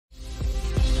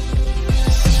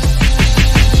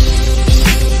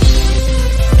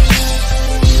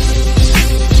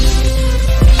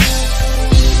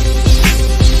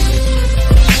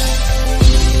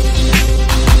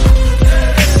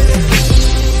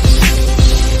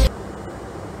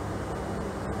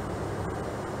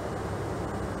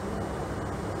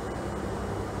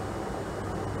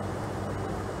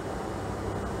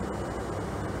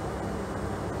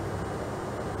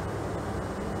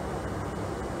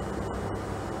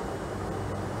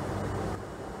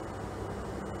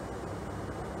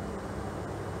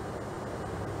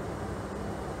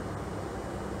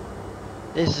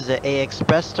This is the A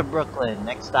Express to Brooklyn.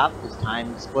 Next stop is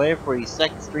Times Square for the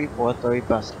 2nd Street 430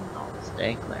 bus terminal.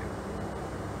 Stay clear.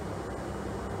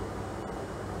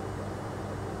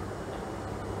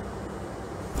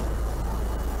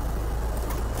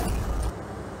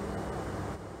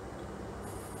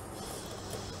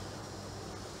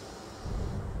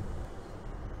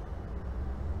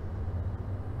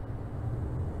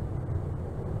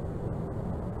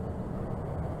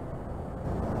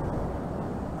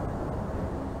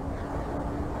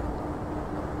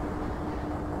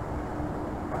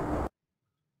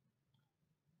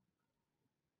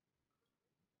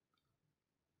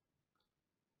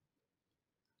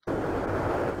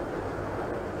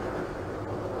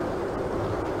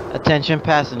 Attention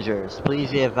passengers,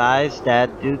 please be advised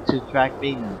that due to track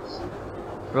maintenance,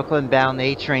 Brooklyn-bound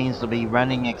A trains will be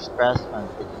running express on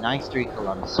 59th Street,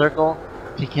 Columbus Circle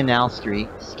to Canal Street,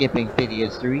 skipping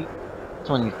 50th Street,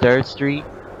 23rd Street,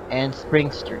 and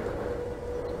Spring Street.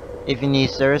 If you need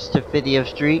service to 50th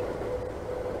Street,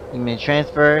 you may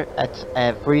transfer at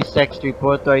 42nd Street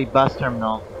 430 bus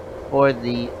terminal or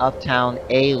the Uptown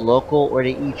A local or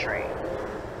the E train.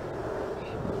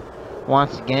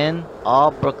 Once again,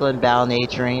 all Brooklyn-bound A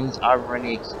trains are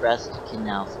running express to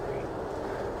Canal Street.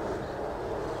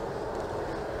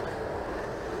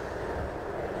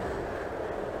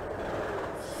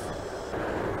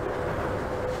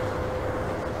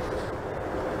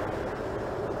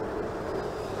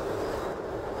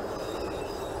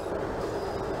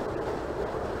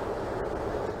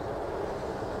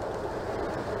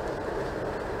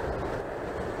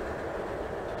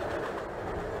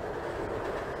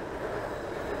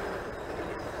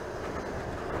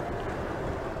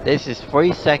 This is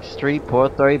 42nd Street,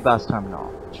 430 bus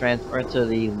terminal. Transfer to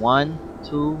the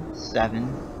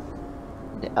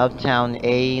 127, the Uptown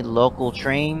A local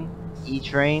train, E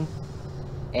train,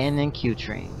 and then Q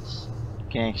trains.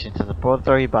 Connection to the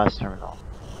 430 bus terminal.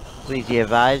 Please be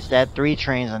advised that 3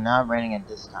 trains are not running at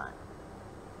this time.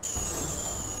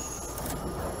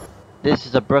 This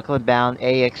is a Brooklyn-bound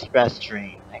A express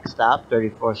train. Next stop,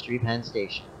 34th Street, Penn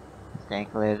Station. Stay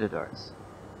clear of the doors.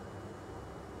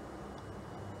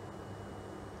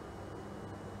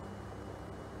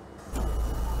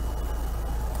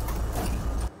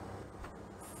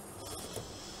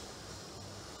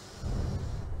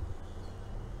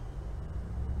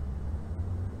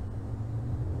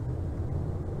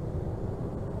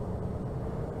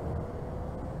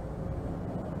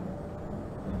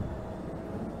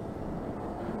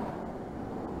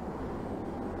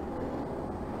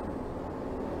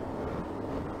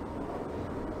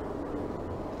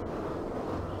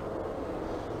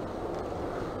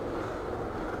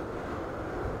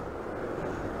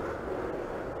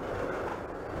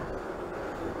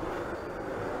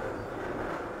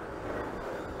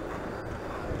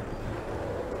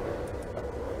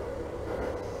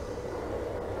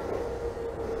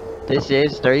 This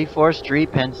is 34th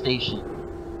Street, Penn Station.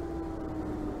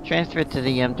 Transfer to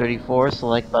the M34,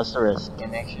 select bus service.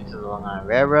 Connection to the Long Island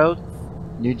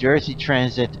Railroad, New Jersey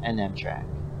Transit, and Amtrak.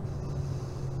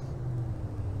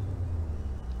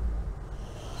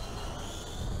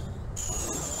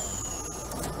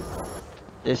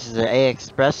 This is the A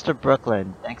Express to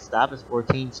Brooklyn. Next stop is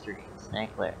 14th Street. Stay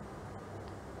clear.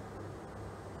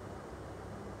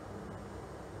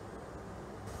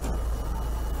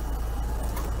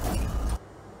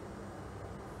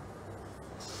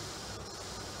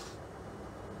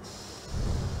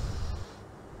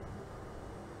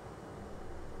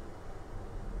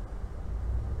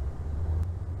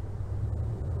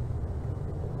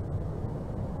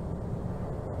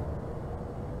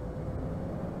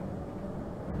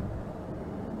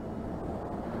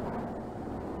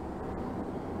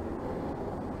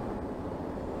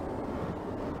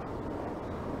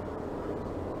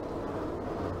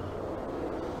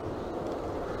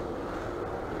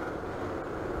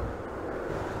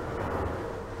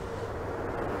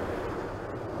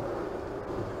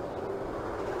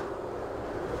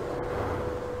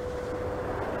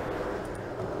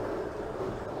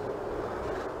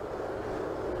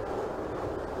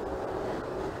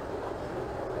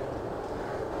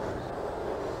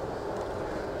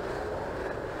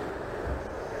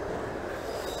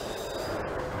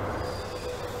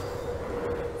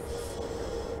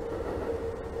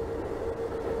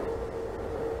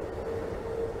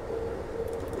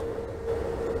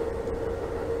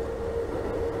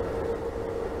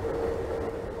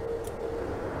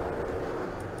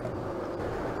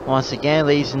 Once again,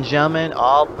 ladies and gentlemen,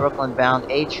 all Brooklyn-bound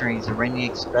A trains are running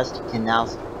express to Canal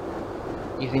Street.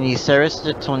 If you need service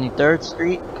to 23rd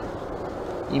Street,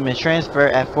 you may transfer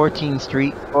at 14th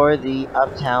Street or the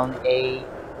Uptown A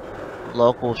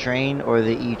local train, or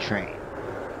the E train.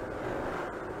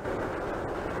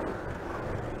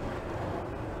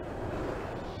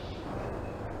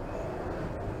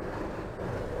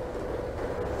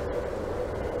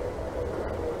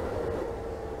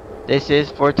 This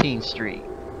is 14th Street.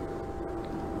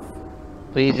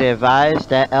 Please be advised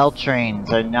that L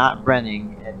trains are not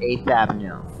running at 8th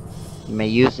Avenue. You may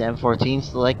use the M14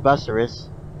 select bus service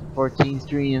to 14th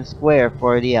Street and Square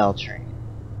for the L train.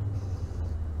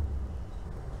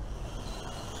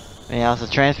 You may also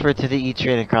transfer to the E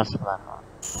train across the platform.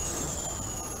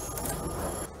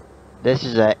 This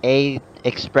is a A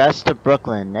Express to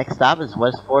Brooklyn. Next stop is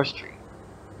West 4th Street.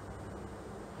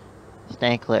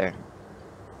 Stand clear.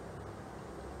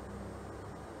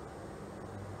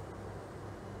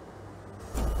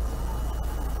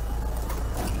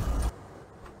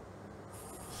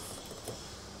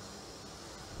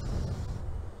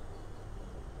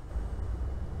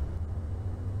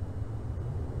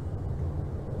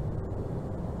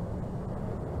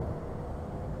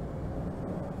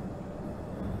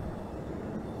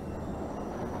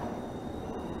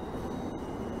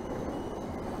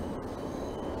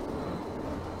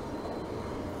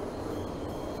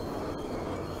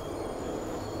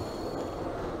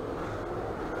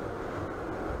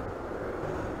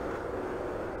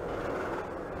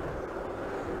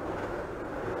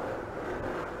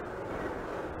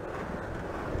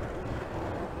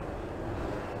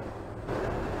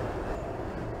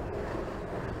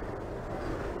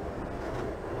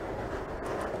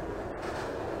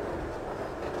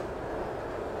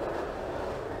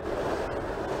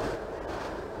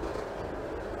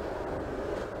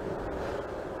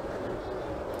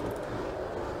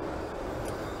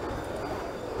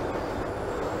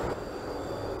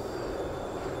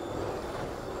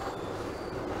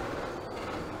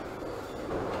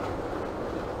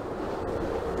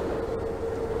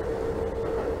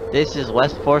 This is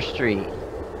West 4th Street.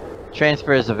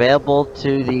 Transfer is available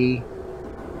to the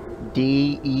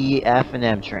D, E, F, and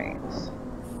M trains.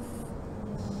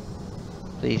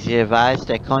 Please be advised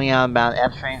that Coney Island bound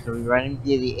F trains will be running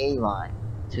via the A line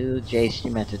to J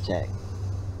Street Metrotech.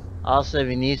 Also, if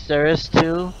you need service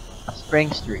to Spring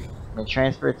Street, you may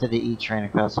transfer to the E train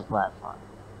across the platform,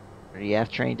 or the F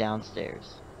train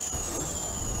downstairs.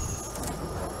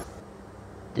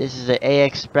 This is the A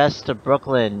Express to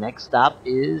Brooklyn. Next stop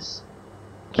is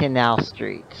Canal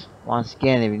Street. Once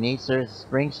again, if you need service to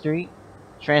Spring Street,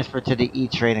 transfer to the E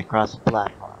train across the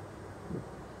platform.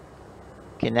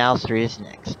 Canal Street is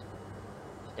next.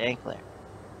 Stand clear.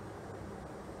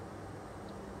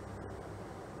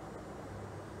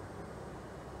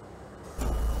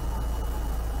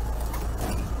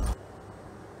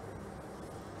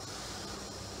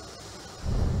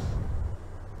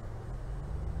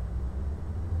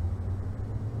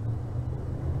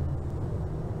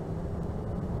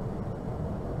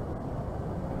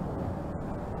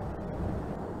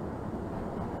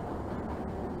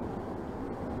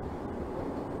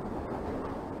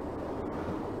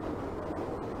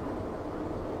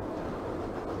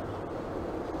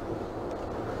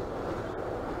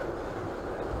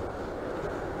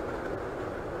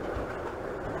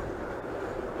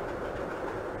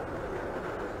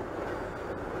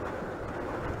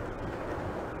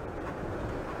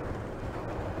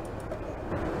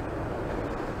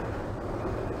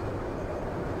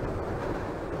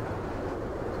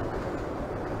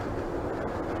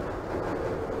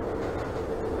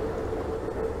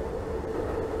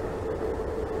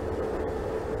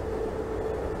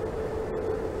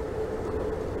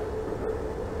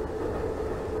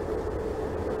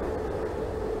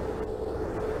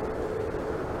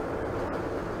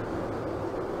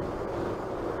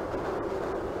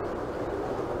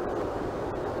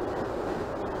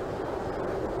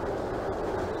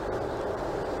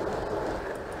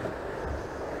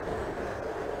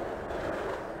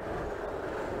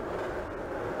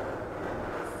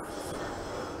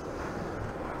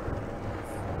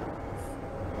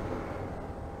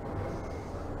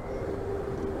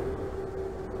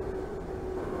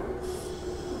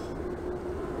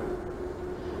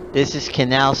 This is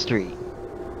Canal Street.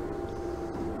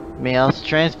 May also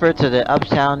transfer to the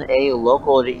Uptown A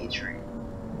local to E train.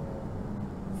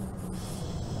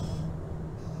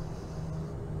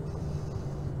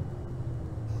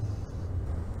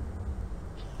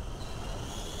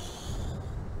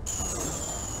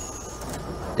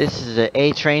 This is the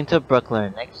A train to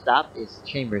Brooklyn. Next stop is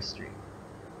Chambers Street.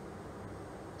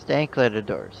 Stand clear of the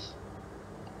doors.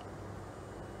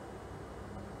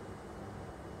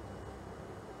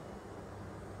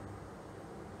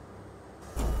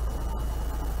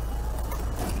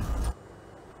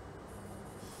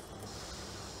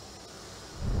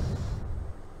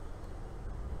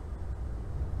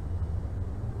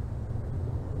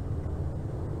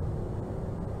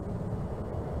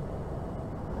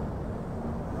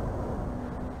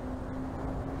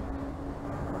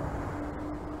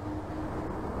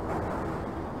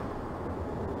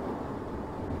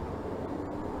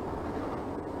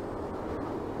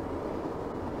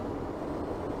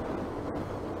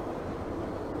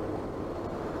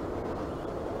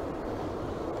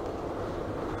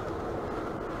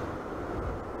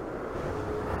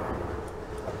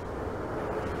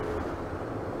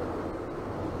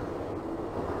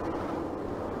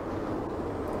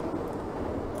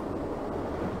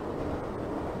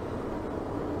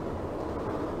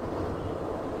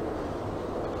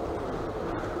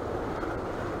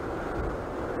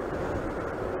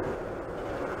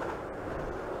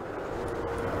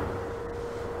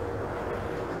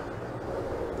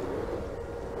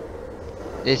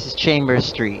 This is Chambers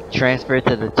Street. Transfer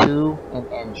to the 2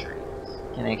 and N trains.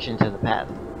 Connection to the path.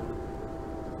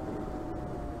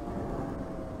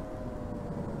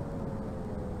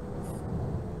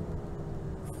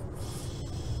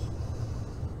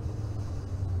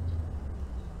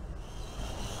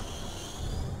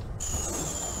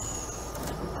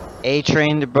 A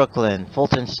train to Brooklyn.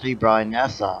 Fulton Street, Broad,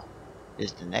 Nassau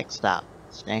is the next stop.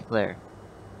 Stand clear.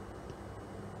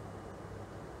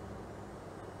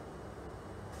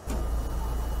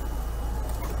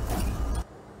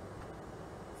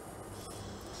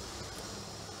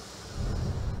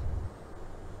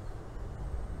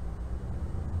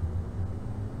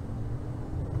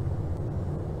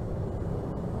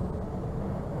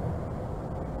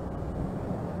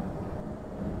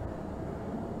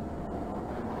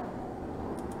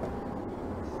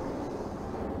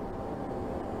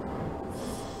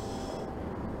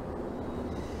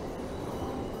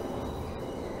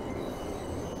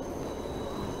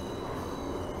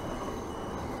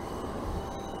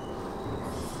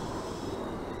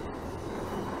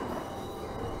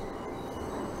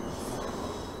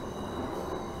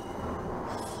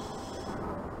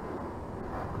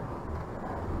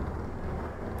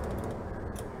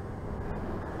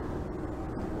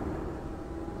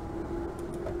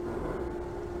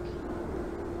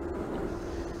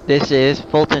 This is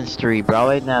Fulton Street,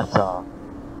 Broadway, Nassau.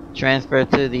 Transfer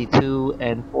to the 2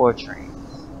 and 4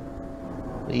 trains.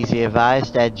 Please be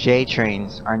advised that J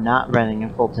trains are not running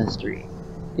in Fulton Street.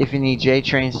 If you need J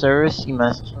train service, you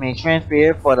may transfer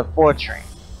here for the 4 train.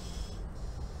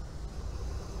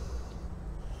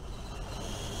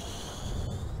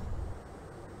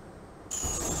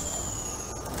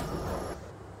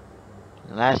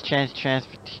 Last chance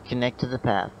transfer to connect to the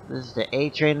path. This is the A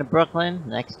train to Brooklyn.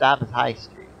 Next stop is High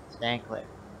Street. Stand clear.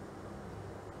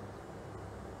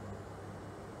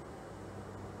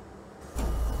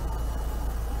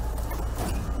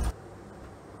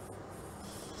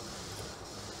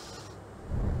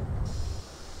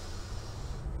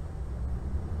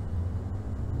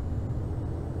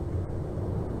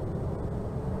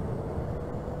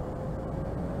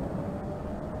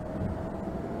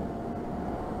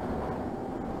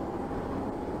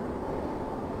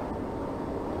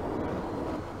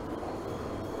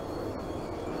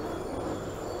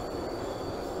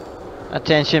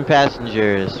 Attention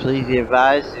passengers, please be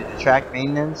advised due to track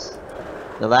maintenance,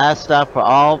 the last stop for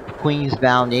all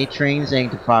Queens-bound A trains heading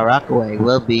to Far Rockaway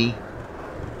will be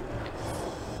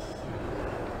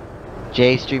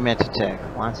J Street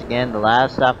Metrotech. Once again, the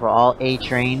last stop for all A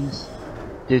trains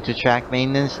due to track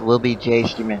maintenance will be J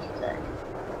Street Metrotech.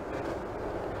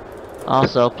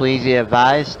 Also, please be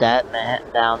advised that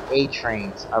Manhattan-bound A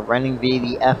trains are running via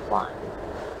the F line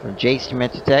from J Street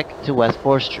Metrotech to West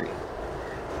 4th Street.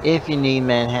 If you need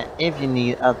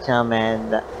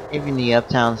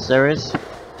uptown service,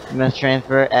 you must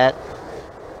transfer at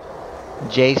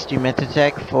J Street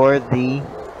Metrotech for the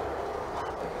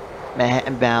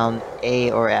Manhattan-bound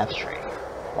A or F train.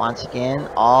 Once again,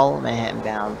 all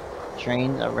Manhattan-bound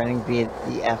trains are running via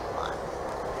the F line.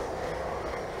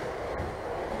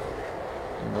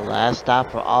 And the last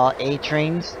stop for all A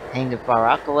trains heading to Far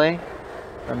Rockaway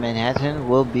from Manhattan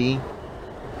will be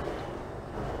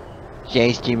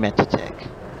J Street Metrotech.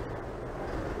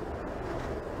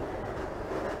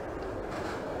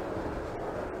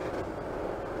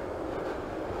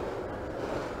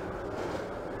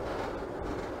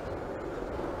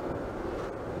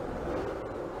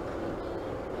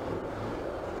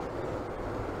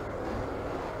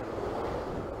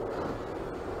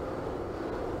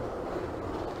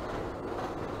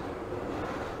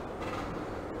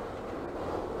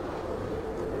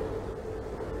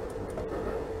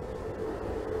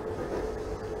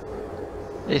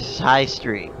 This is High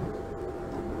Street.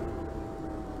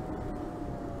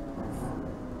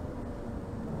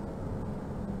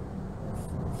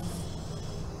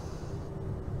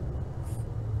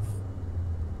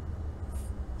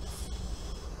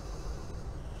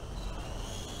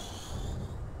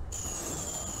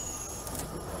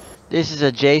 This is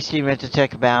a J Street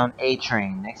Metrotech bound A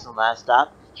train. Next and last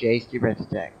stop is J Street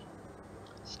Metrotech.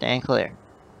 Stand clear.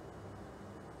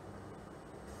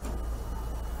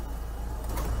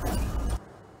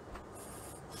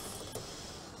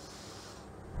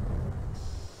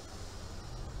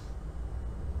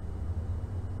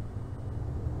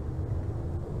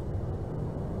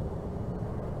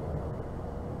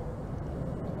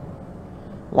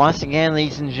 Once again,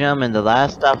 ladies and gentlemen, the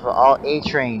last stop for all A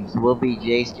trains will be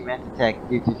J Street Metrotech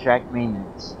due to track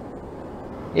maintenance.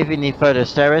 If you need further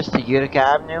service to Utica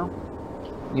Avenue,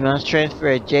 you must transfer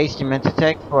at J Street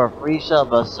Metrotech for a free shuttle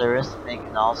bus service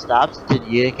making all stops to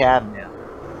Utica Avenue.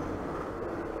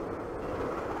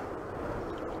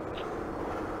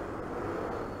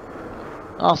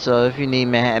 Also, if you need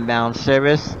Manhattan-bound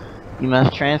service, you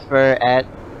must transfer at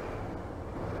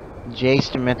J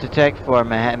Stream Tech for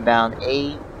Manhattan-bound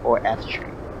A or F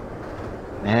train.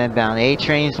 Manhattan-bound A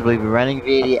trains will be running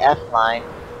via the F line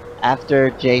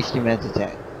after J Stream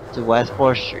Tech to West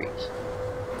 4th Street.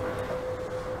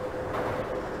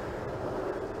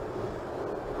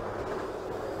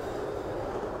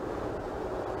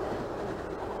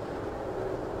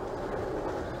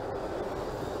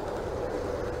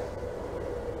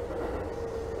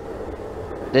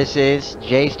 This is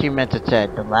J Stream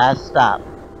Tech, the last stop.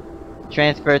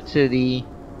 Transfer to the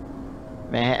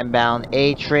Manhattan-bound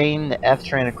A train, the F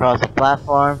train across the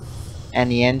platform, and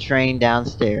the N train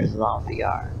downstairs along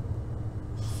VR.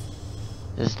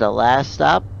 This is the last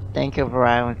stop. Thank you for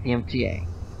riding with the MTA.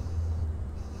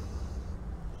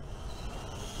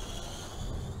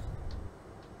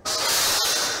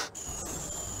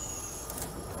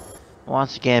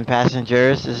 Once again,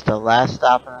 passengers, this is the last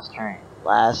stop on this train.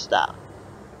 Last stop.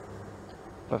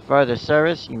 For further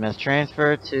service, you must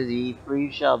transfer to the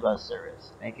free shuttle bus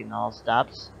service, making all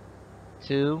stops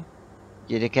to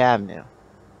Utica Avenue.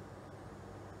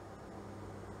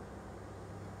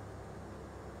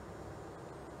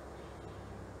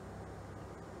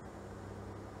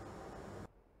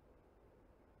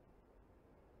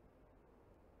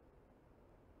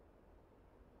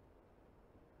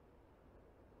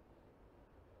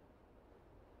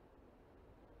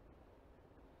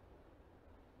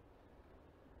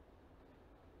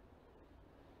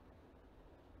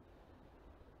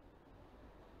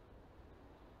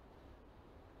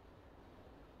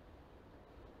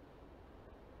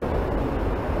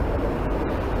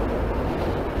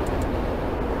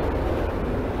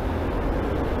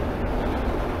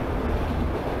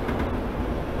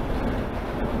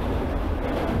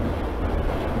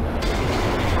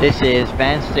 This is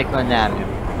Van Stickland Avenue.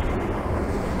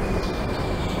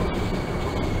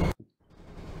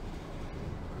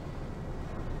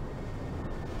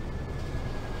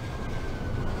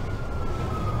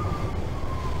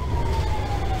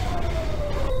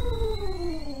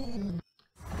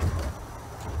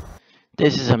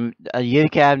 This is a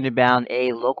Utica Avenue bound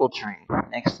A local train.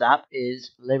 Next stop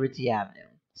is Liberty Avenue.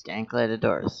 Stand clear of the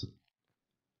doors.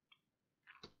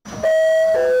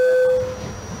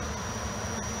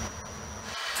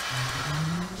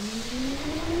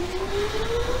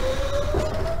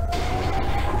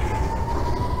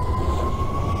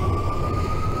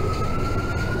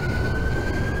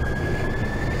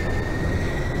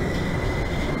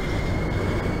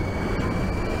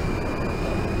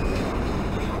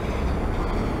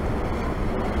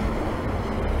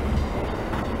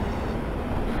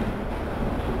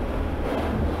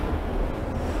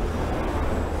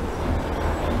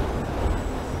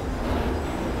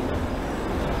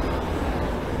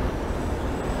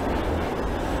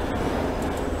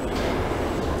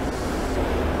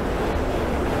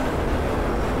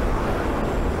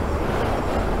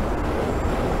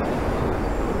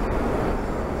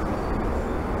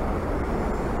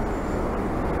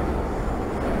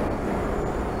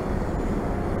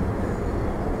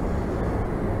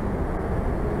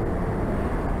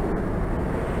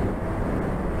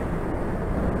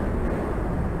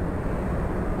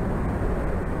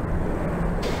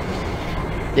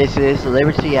 This is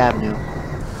Liberty Avenue.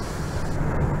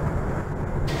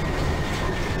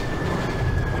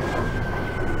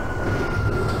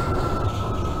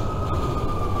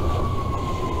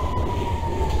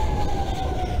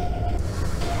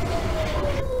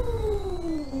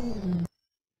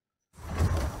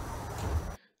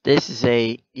 This is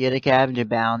a Utica Avenue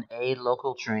bound A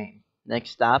local train.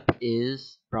 Next stop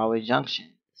is Broadway Junction.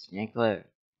 Stand clear.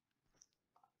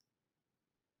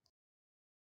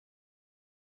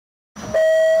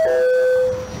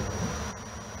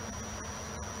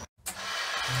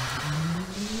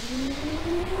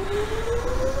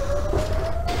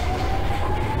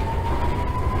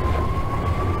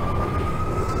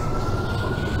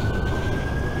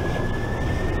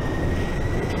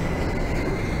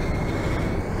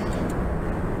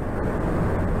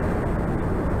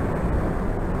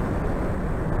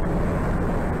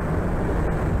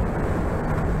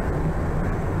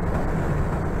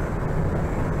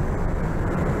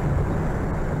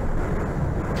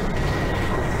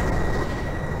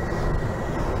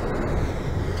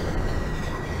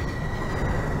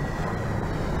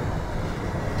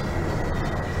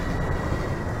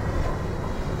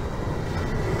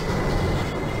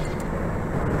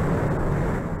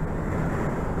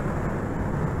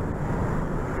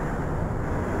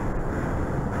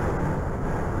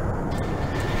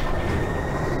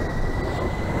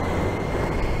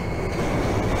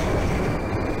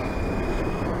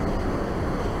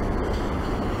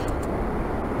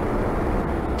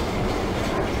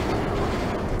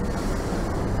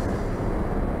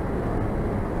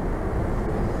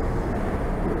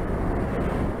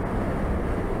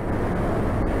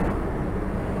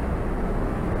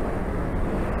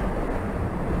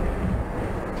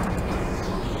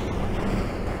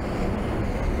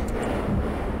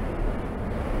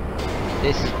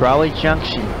 This is Broadway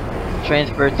Junction.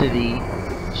 Transfer to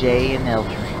the J and L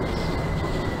trains.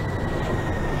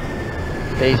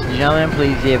 Ladies and gentlemen,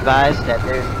 please be advised that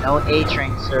there is no A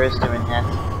train service to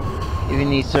Manhattan. If you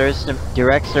need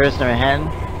direct service to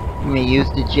Manhattan, you may use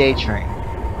the J train.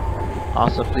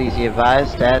 Also, please be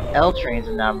advised that L trains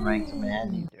are not running to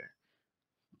Manhattan either.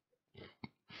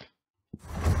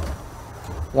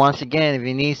 Once again, if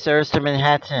you need service to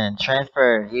Manhattan,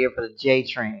 transfer here for the J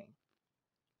train.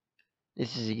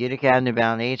 This is a Utica Avenue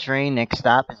bound A train. Next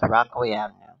stop is Rockaway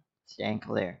Avenue. Stand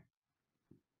clear.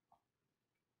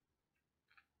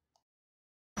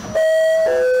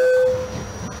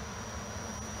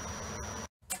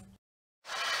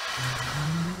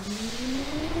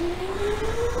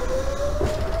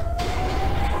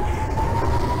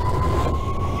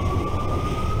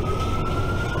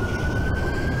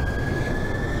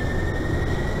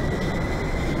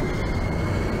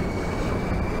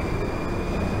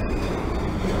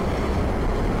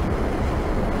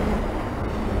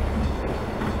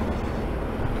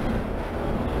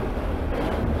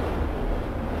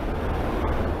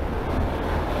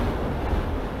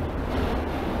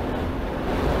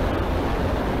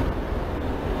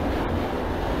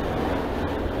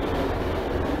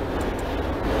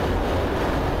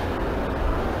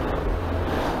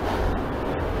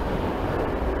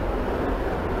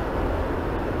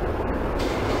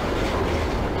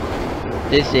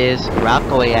 This is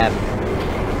Rockaway Avenue.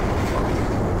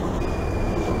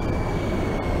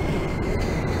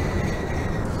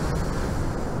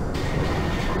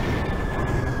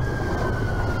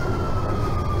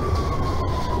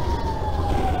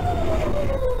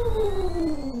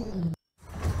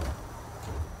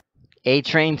 A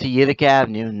train to Utica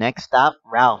Avenue. Next stop,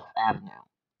 Ralph Avenue.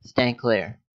 Stand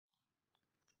clear.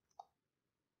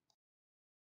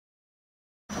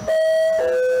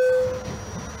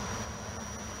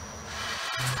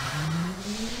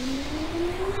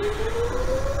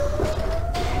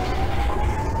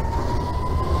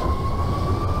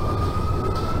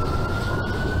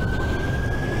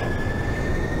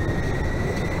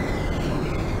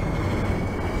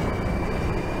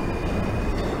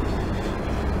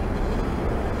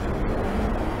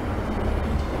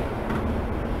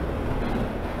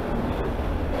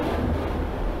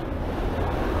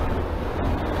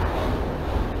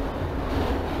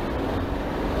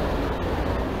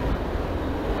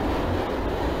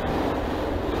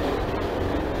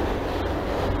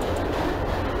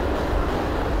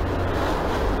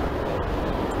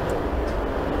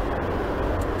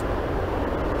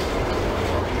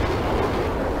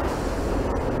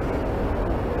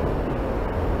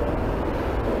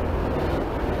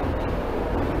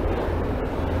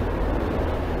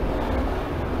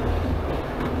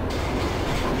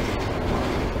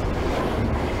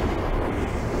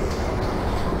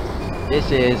 This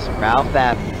is Ralph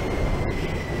Avenue.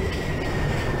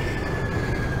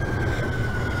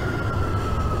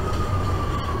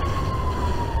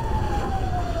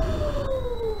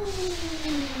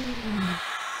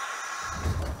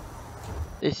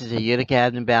 This is a Utica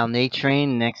Avenue bound A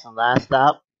train. Next and last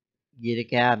stop,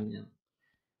 Utica Avenue.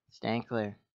 Stand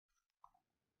clear.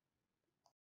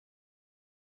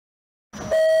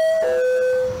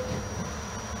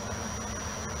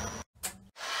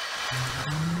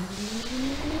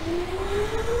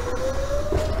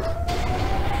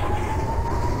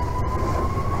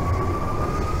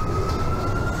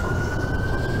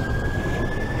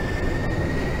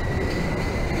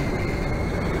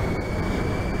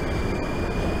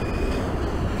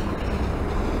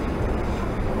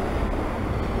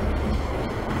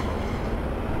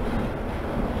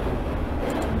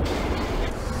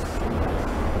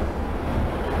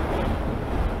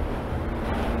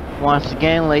 Once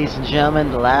again, ladies and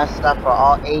gentlemen, the last stop for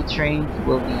all A trains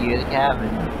will be Utica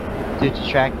Avenue due to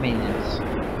track maintenance.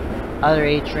 Other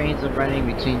A trains are running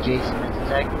between Jason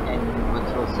Tech and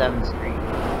Woodville 7th Street.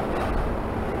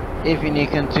 If you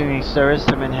need continuing service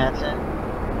to Manhattan,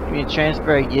 you may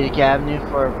transfer at Utica Avenue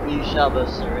for a free shuttle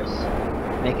bus service,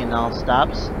 making all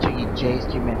stops to J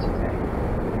Street Tech.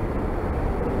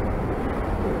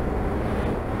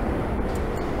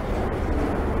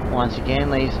 Once again,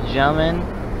 ladies and gentlemen,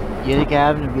 Utica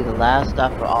Avenue will be the last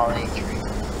stop for all A trains.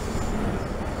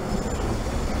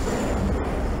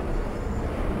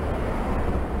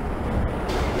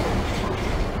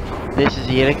 This is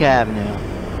Utica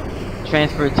Avenue.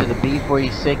 Transfer to the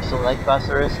B46 Select Bus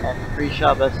Service and the free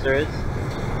shuttle bus service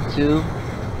to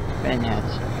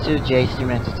Manhattan, to J Street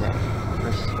Tech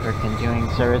for continuing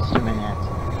service to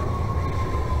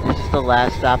Manhattan. This is the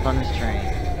last stop on this train.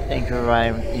 Thank you for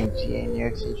riding with the MTA New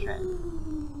York City train.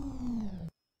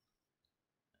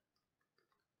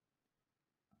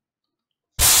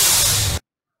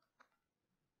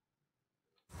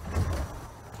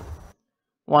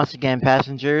 Once again,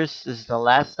 passengers, this is the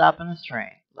last stop on this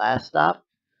train. Last stop.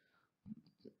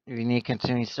 If you need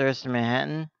continuing service to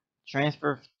Manhattan,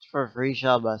 transfer for free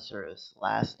shuttle bus service.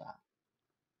 Last stop.